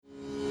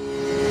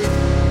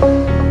Blessings,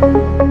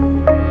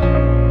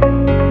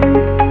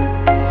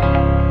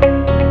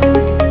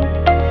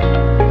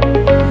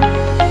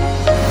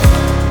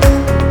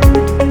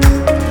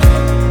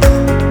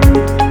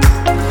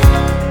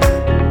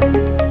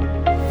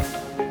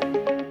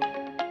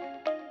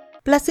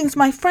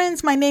 my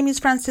friends. My name is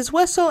Frances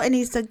Hueso, and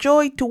it's a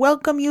joy to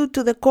welcome you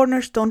to the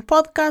Cornerstone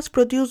podcast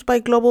produced by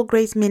Global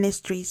Grace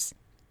Ministries.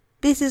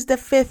 This is the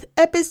 5th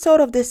episode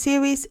of the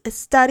series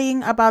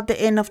studying about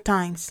the end of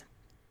times.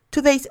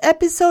 Today's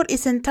episode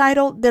is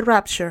entitled The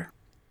Rapture.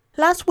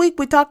 Last week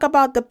we talked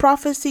about the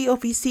prophecy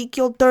of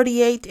Ezekiel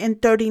 38 and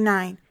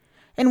 39,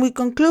 and we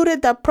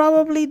concluded that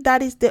probably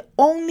that is the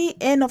only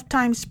end of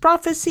times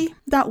prophecy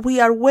that we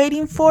are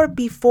waiting for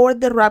before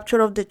the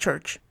rapture of the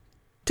church.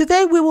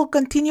 Today we will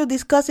continue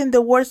discussing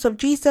the words of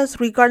Jesus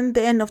regarding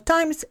the end of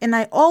times, and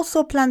I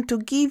also plan to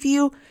give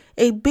you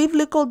a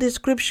biblical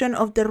description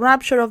of the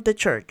rapture of the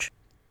church.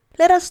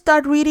 Let us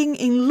start reading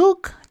in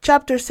Luke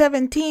chapter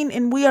 17,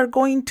 and we are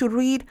going to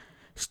read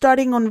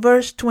starting on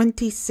verse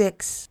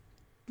 26.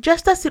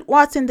 Just as it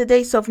was in the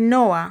days of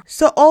Noah,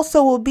 so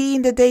also will be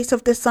in the days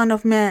of the Son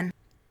of Man.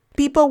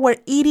 People were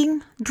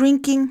eating,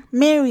 drinking,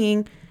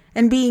 marrying,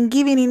 and being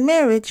given in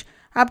marriage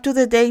up to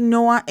the day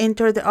Noah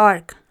entered the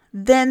ark.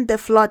 Then the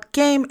flood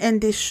came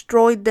and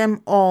destroyed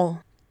them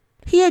all.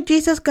 Here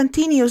Jesus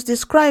continues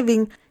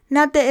describing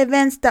not the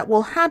events that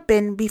will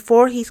happen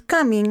before his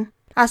coming,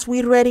 as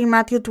we read in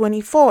Matthew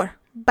 24,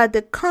 but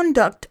the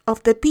conduct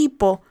of the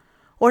people,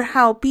 or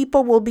how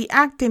people will be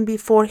acting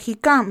before he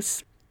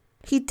comes.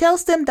 He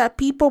tells them that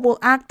people will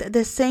act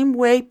the same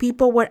way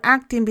people were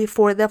acting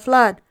before the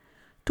flood.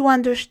 To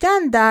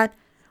understand that,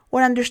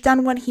 or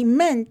understand what he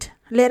meant,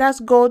 let us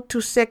go to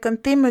 2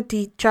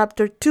 Timothy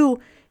chapter 2,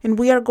 and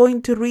we are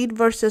going to read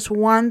verses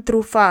 1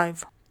 through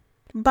 5.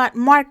 But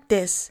mark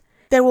this,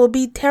 there will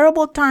be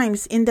terrible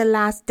times in the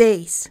last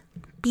days.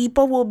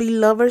 People will be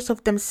lovers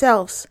of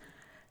themselves,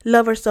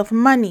 lovers of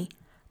money,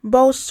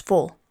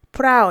 boastful,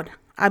 proud,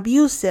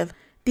 abusive,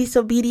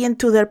 disobedient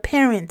to their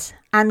parents,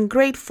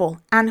 ungrateful,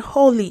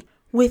 unholy,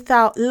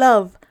 without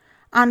love,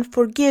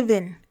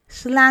 unforgiving,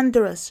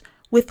 slanderous,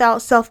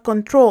 without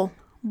self-control,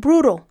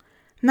 brutal,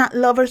 not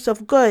lovers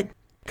of good,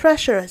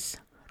 treacherous,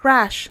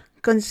 rash,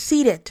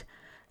 conceited,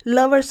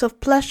 lovers of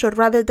pleasure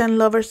rather than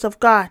lovers of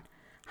God,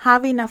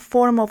 having a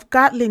form of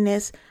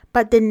godliness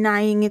but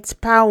denying its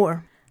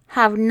power.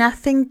 Have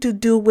nothing to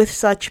do with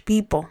such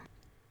people.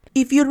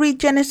 If you read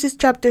Genesis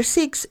chapter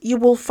 6, you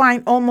will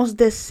find almost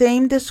the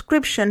same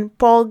description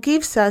Paul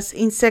gives us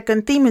in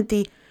 2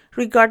 Timothy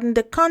regarding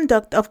the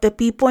conduct of the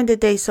people in the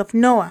days of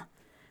Noah.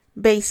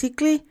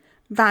 Basically,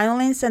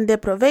 violence and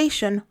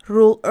depravation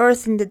rule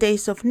earth in the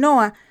days of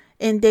Noah,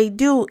 and they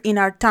do in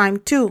our time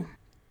too.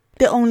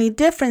 The only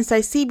difference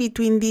I see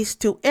between these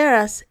two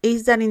eras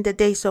is that in the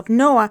days of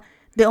Noah,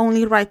 the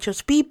only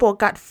righteous people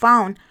God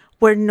found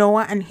were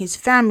Noah and his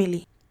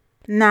family.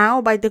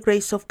 Now, by the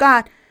grace of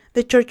God,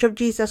 the Church of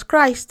Jesus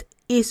Christ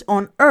is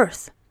on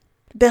earth.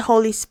 The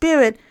Holy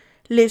Spirit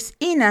lives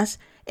in us,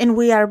 and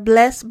we are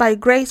blessed by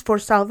grace for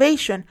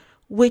salvation,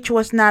 which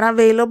was not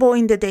available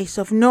in the days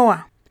of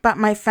Noah. But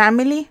my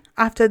family,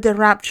 after the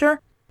rapture,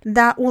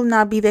 that will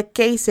not be the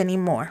case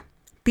anymore.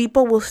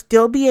 People will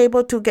still be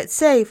able to get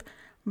saved,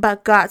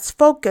 but God's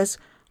focus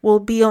will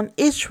be on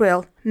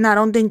Israel, not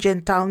on the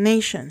Gentile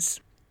nations.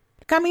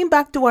 Coming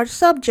back to our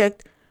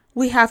subject,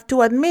 we have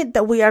to admit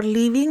that we are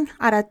living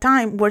at a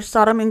time where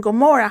Sodom and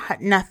Gomorrah had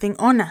nothing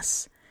on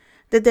us.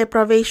 The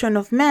depravation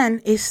of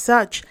man is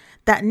such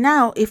that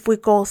now if we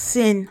call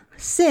sin,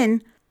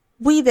 sin,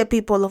 we the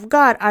people of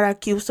God are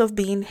accused of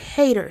being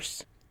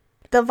haters.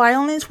 The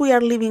violence we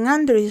are living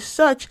under is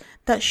such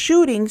that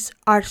shootings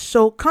are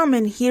so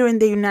common here in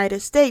the United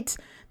States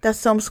that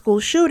some school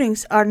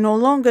shootings are no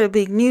longer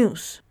big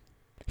news.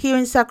 Here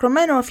in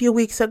Sacramento a few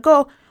weeks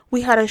ago,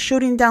 we had a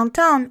shooting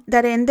downtown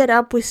that ended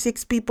up with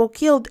 6 people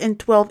killed and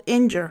 12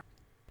 injured.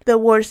 The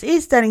worst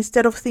is that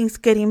instead of things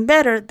getting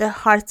better, the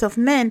hearts of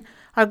men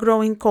are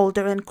growing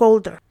colder and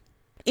colder.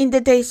 In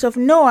the days of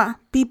Noah,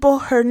 people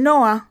heard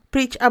Noah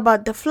preach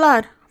about the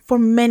flood for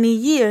many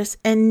years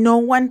and no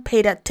one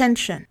paid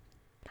attention.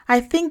 I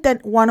think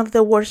that one of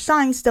the worst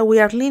signs that we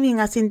are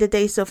living as in the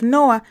days of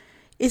Noah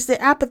is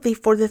the apathy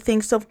for the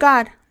things of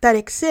God that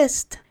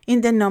exist in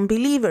the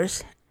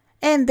non-believers,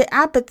 and the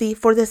apathy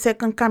for the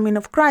second coming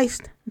of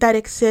Christ that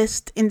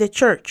exists in the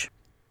church.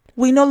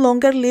 We no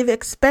longer live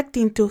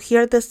expecting to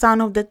hear the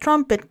sound of the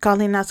trumpet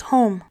calling us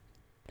home.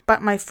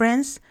 But my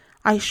friends,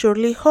 I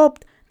surely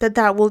hope that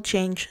that will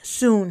change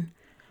soon.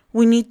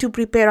 We need to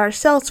prepare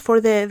ourselves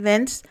for the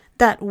events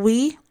that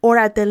we, or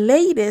at the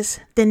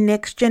latest, the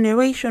next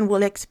generation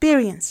will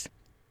experience.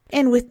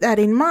 And with that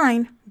in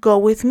mind, go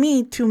with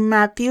me to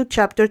Matthew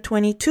chapter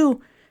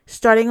 22,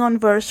 starting on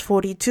verse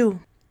 42.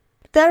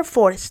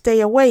 Therefore stay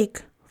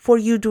awake, for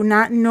you do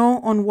not know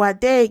on what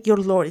day your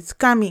Lord is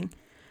coming.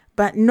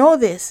 But know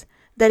this,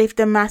 that if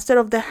the master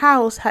of the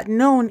house had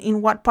known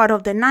in what part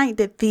of the night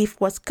the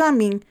thief was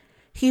coming,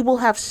 he will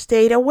have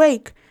stayed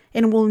awake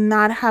and will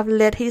not have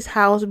let his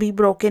house be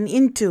broken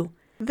into.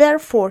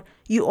 Therefore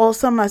You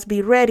also must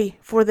be ready,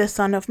 for the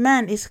Son of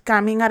Man is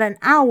coming at an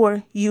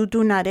hour you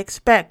do not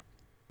expect.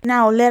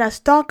 Now let us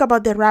talk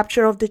about the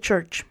rapture of the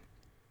church.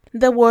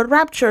 The word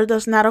rapture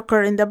does not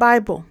occur in the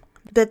Bible.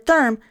 The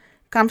term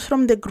comes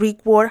from the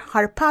Greek word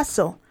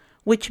harpazo,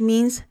 which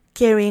means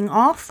carrying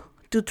off,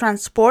 to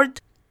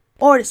transport,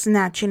 or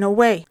snatching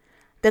away.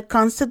 The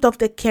concept of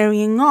the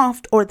carrying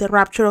off or the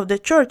rapture of the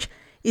church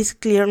is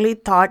clearly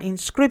taught in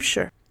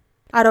Scripture.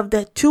 Out of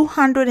the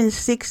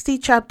 260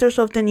 chapters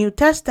of the New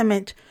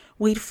Testament,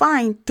 we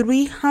find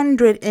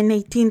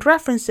 318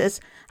 references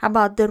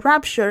about the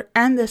rapture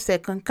and the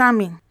second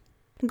coming.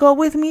 Go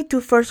with me to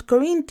 1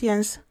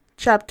 Corinthians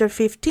chapter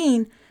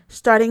 15,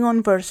 starting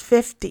on verse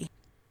 50.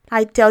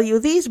 I tell you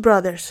this,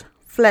 brothers,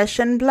 flesh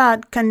and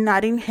blood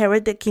cannot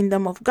inherit the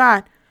kingdom of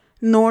God,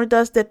 nor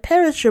does the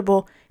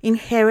perishable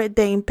inherit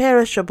the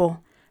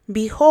imperishable.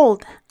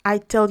 Behold, I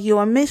tell you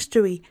a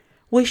mystery.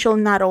 We shall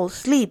not all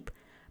sleep,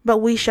 but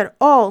we shall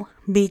all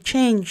be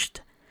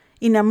changed.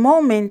 In a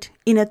moment,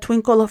 in a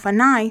twinkle of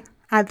an eye,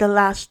 at the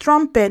last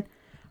trumpet,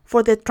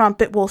 for the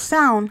trumpet will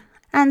sound,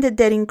 and the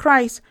dead in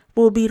Christ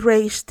will be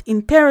raised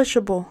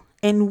imperishable,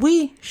 and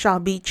we shall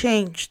be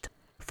changed.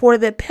 For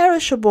the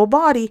perishable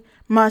body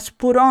must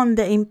put on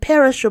the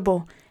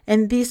imperishable,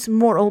 and this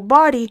mortal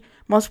body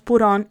must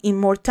put on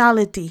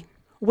immortality.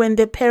 When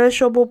the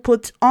perishable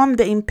puts on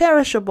the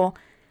imperishable,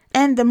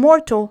 and the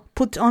mortal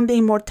puts on the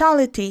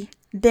immortality,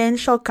 then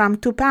shall come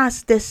to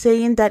pass the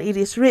saying that it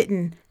is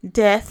written,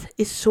 death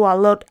is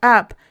swallowed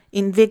up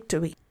in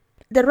victory.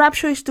 The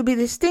rapture is to be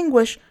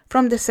distinguished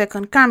from the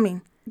second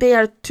coming. They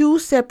are two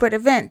separate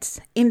events.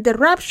 In the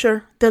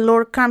rapture, the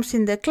Lord comes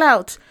in the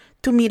clouds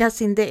to meet us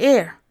in the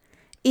air.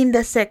 In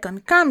the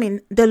second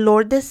coming, the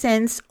Lord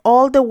descends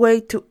all the way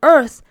to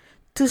earth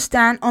to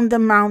stand on the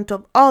Mount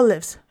of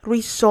Olives,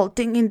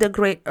 resulting in the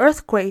great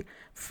earthquake,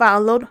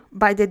 followed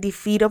by the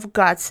defeat of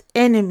God's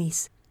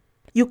enemies.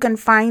 You can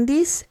find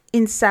this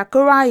in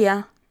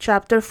Zechariah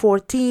chapter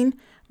 14,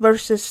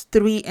 verses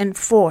 3 and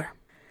 4.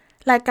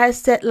 Like I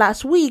said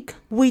last week,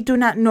 we do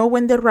not know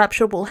when the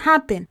rapture will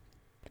happen,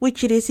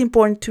 which it is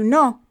important to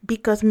know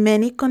because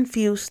many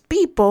confused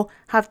people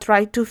have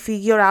tried to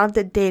figure out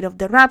the date of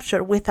the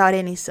rapture without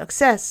any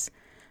success.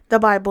 The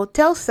Bible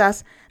tells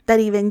us that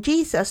even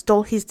Jesus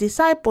told his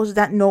disciples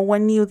that no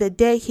one knew the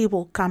day he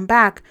will come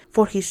back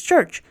for his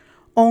church.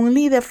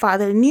 Only the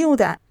Father knew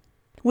that.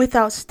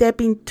 Without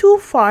stepping too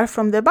far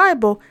from the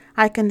Bible,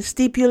 I can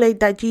stipulate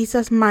that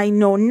Jesus might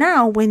know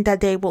now when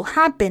that day will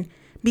happen,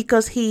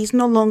 because he is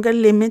no longer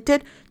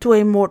limited to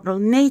a mortal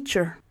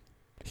nature.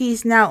 He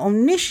is now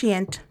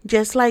omniscient,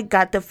 just like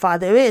God the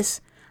Father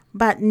is,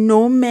 but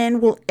no man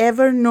will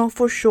ever know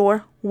for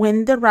sure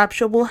when the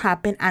rapture will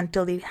happen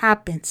until it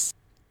happens.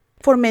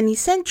 For many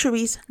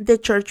centuries, the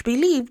church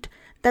believed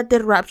that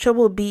the rapture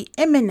will be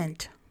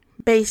imminent.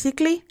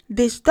 Basically,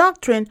 this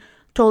doctrine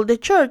told the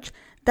church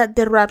that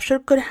the rapture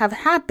could have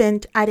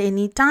happened at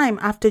any time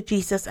after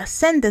Jesus'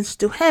 ascendance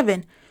to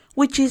heaven,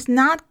 which is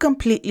not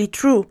completely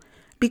true,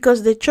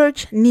 because the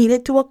church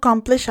needed to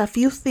accomplish a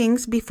few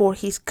things before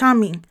his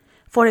coming.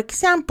 For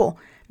example,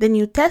 the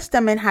New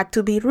Testament had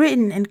to be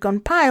written and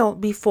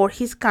compiled before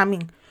his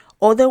coming.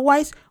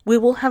 Otherwise, we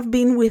will have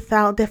been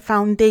without the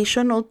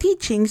foundational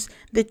teachings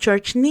the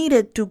church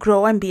needed to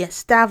grow and be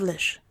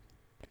established.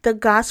 The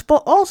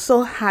gospel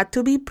also had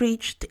to be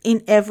preached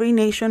in every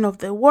nation of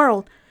the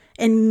world,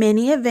 and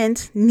many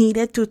events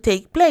needed to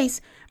take place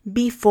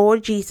before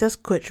Jesus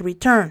could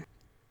return.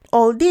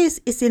 All this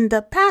is in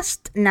the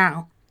past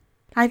now.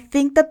 I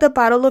think that the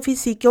Battle of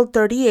Ezekiel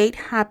 38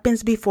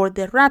 happens before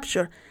the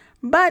rapture,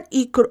 but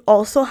it could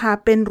also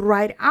happen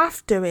right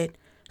after it.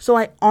 So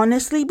I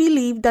honestly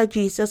believe that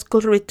Jesus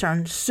could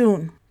return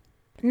soon.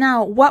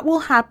 Now, what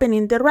will happen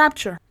in the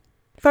rapture?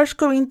 1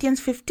 Corinthians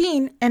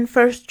 15 and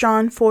 1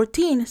 John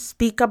 14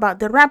 speak about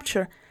the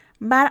rapture,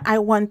 but I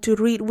want to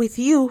read with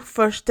you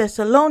 1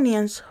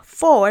 Thessalonians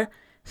 4,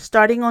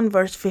 starting on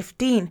verse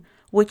 15,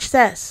 which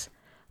says,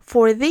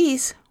 For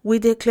this we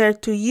declare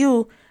to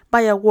you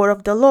by a word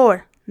of the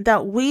Lord,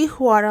 that we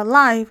who are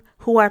alive,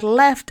 who are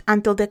left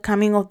until the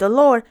coming of the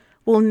Lord,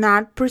 will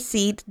not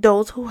precede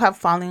those who have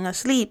fallen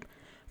asleep.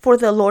 For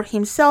the Lord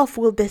himself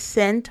will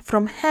descend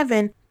from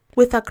heaven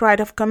with a cry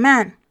of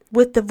command,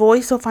 with the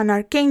voice of an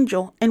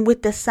archangel, and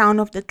with the sound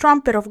of the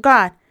trumpet of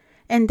God,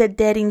 and the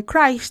dead in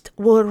Christ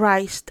will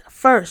rise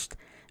first.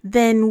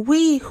 Then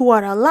we who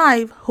are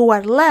alive, who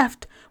are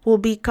left, will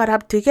be caught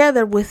up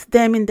together with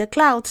them in the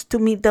clouds to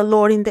meet the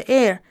Lord in the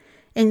air,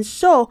 and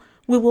so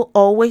we will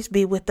always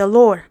be with the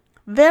Lord.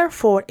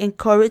 Therefore,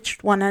 encourage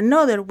one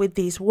another with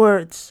these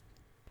words.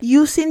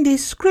 Using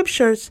these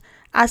scriptures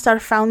as our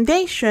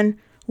foundation,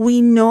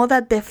 we know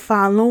that the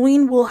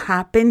following will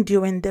happen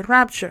during the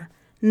rapture.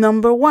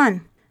 Number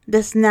 1,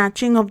 the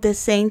snatching of the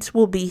saints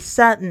will be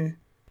sudden.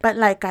 But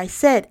like I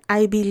said,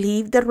 I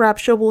believe the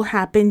rapture will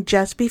happen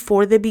just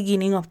before the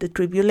beginning of the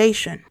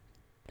tribulation.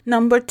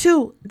 Number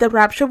 2, the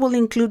rapture will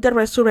include the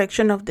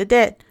resurrection of the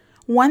dead.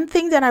 One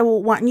thing that I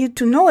will want you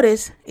to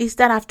notice is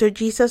that after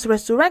Jesus'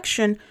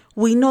 resurrection,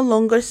 we no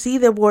longer see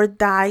the word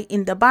die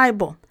in the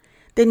Bible.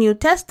 The New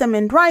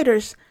Testament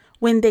writers,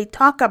 when they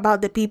talk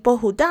about the people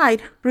who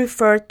died,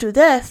 refer to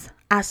death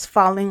as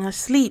falling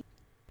asleep.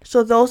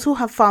 So those who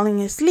have fallen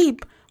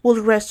asleep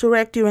will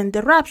resurrect during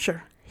the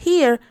rapture.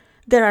 Here,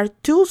 there are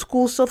two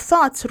schools of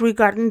thoughts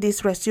regarding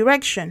this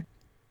resurrection.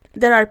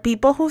 There are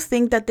people who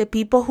think that the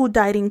people who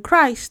died in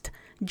Christ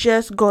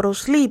just go to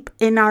sleep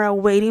and are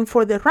waiting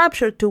for the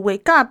rapture to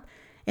wake up.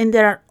 And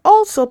there are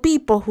also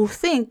people who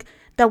think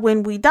that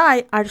when we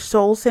die, our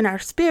souls and our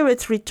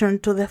spirits return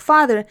to the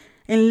Father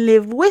and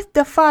live with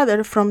the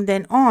Father from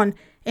then on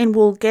and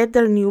will get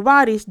their new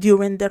bodies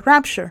during the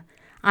rapture.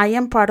 I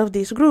am part of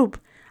this group.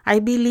 I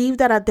believe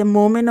that at the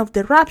moment of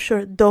the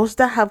rapture, those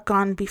that have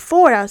gone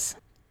before us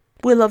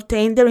will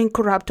obtain their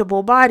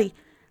incorruptible body,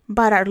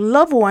 but our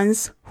loved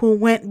ones who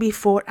went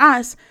before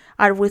us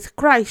are with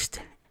Christ,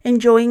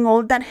 enjoying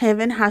all that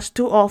heaven has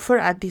to offer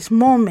at this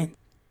moment.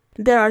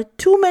 There are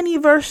too many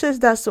verses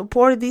that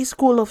support this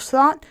school of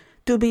thought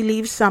to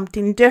believe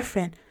something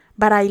different,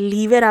 but I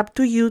leave it up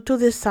to you to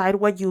decide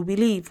what you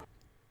believe.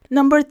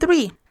 Number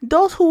 3,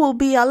 those who will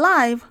be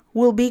alive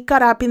will be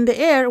caught up in the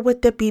air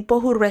with the people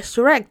who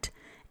resurrect,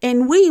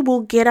 and we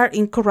will get our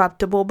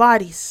incorruptible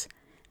bodies.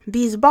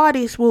 These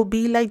bodies will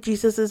be like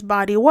Jesus'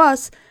 body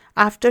was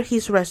after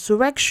his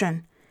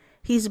resurrection.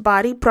 His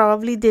body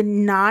probably did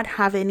not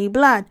have any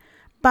blood,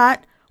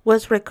 but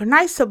was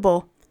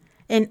recognizable.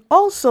 And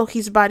also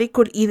his body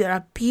could either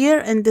appear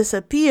and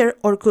disappear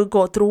or could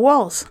go through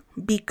walls,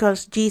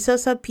 because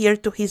Jesus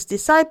appeared to his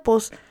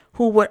disciples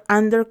who were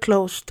under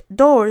closed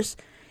doors,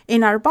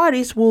 and our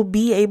bodies will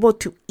be able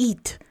to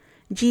eat.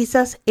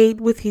 Jesus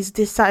ate with his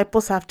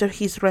disciples after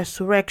his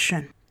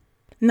resurrection.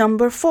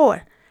 Number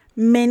 4,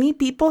 many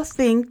people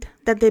think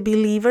that the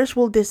believers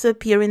will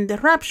disappear in the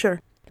rapture,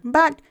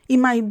 but it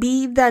might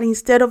be that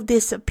instead of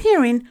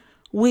disappearing,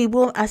 we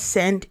will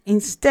ascend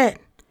instead,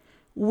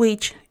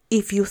 which,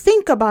 if you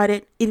think about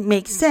it, it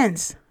makes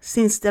sense,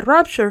 since the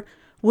rapture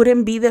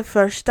wouldn't be the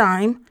first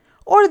time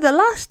or the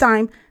last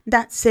time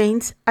that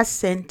saints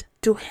ascend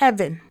to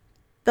heaven.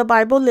 The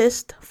Bible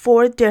lists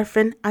 4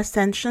 different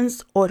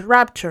ascensions or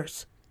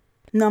raptures.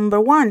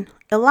 Number 1,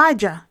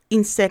 Elijah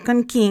in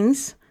 2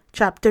 Kings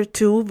chapter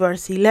 2,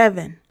 verse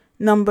 11.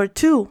 Number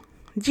 2,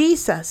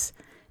 Jesus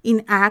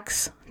in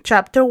Acts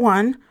chapter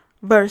 1,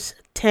 verse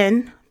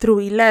 10 through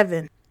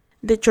 11.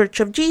 The Church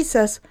of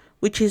Jesus,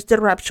 which is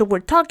the rapture we're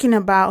talking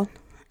about.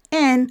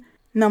 And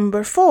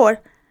number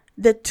 4,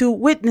 the 2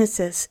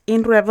 witnesses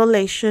in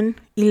Revelation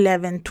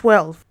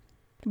 11:12.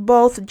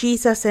 Both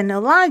Jesus and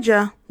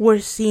Elijah were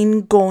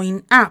seen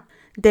going up.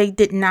 They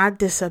did not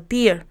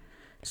disappear.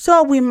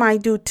 So we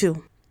might do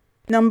too.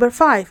 Number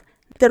 5,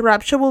 the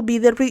rapture will be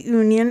the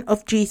reunion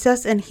of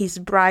Jesus and his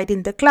bride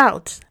in the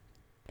clouds.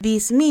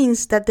 This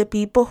means that the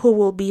people who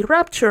will be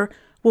raptured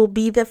will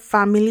be the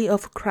family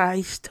of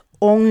Christ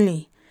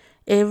only.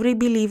 Every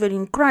believer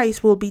in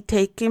Christ will be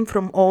taken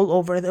from all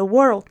over the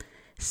world.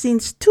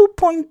 Since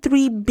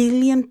 2.3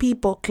 billion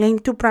people claim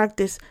to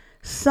practice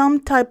some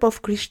type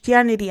of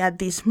Christianity at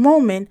this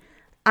moment,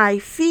 I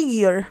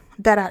figure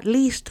that at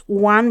least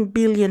 1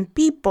 billion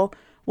people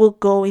will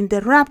go in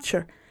the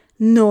rapture.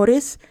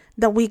 Notice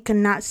that we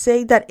cannot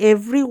say that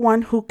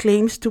everyone who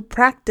claims to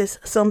practice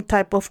some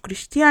type of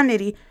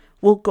Christianity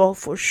will go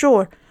for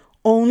sure.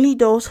 Only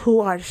those who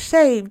are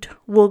saved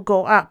will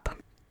go up.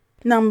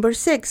 Number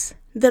 6,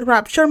 the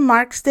rapture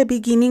marks the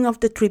beginning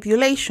of the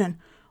tribulation,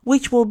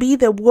 which will be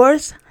the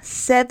worst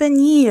 7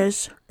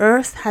 years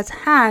Earth has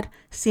had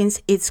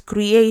since its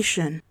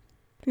creation.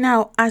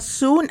 Now, as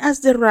soon as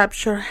the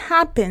rapture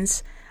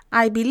happens,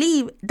 I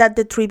believe that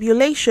the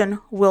tribulation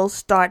will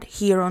start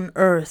here on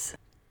Earth.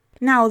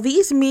 Now,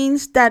 this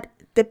means that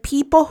the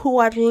people who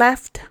are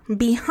left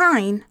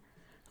behind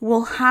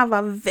will have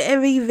a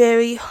very,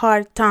 very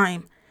hard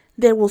time.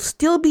 They will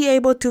still be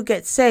able to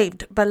get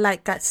saved, but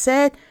like I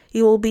said,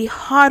 it will be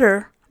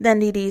harder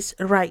than it is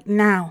right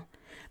now.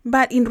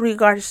 But in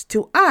regards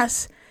to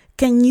us,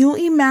 can you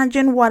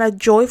imagine what a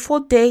joyful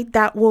day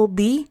that will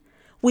be?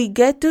 We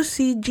get to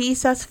see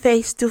Jesus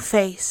face to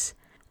face.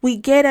 We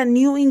get a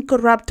new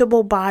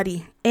incorruptible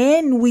body,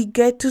 and we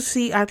get to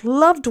see our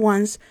loved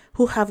ones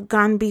who have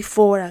gone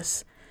before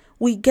us.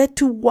 We get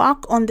to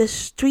walk on the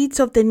streets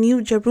of the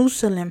New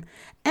Jerusalem,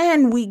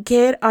 and we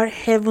get our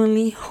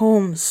heavenly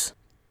homes.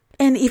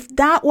 And if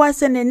that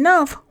wasn't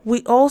enough,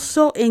 we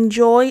also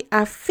enjoy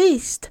a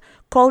feast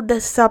called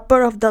the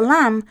Supper of the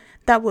Lamb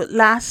that would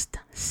last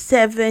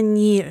 7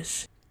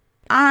 years.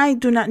 I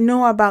do not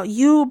know about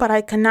you, but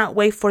I cannot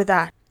wait for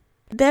that.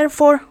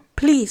 Therefore,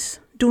 please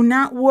do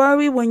not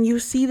worry when you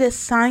see the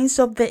signs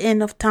of the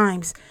end of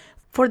times.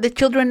 For the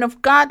children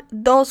of God,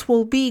 those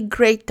will be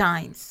great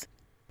times.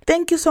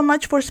 Thank you so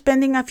much for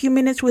spending a few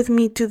minutes with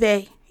me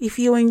today. If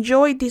you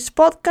enjoyed this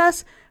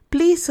podcast,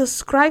 please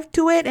subscribe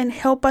to it and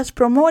help us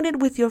promote it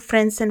with your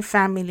friends and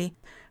family.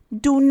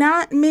 Do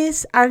not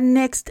miss our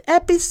next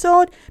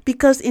episode,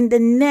 because in the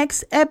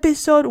next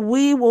episode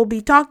we will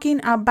be talking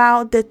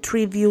about the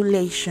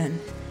tribulation.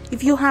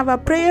 If you have a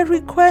prayer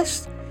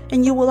request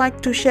and you would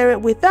like to share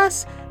it with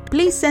us,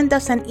 please send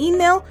us an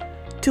email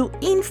to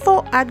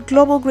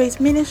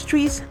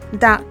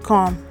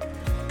info@globalgraceministries.com.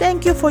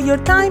 Thank you for your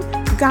time.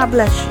 God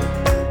bless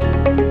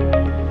you.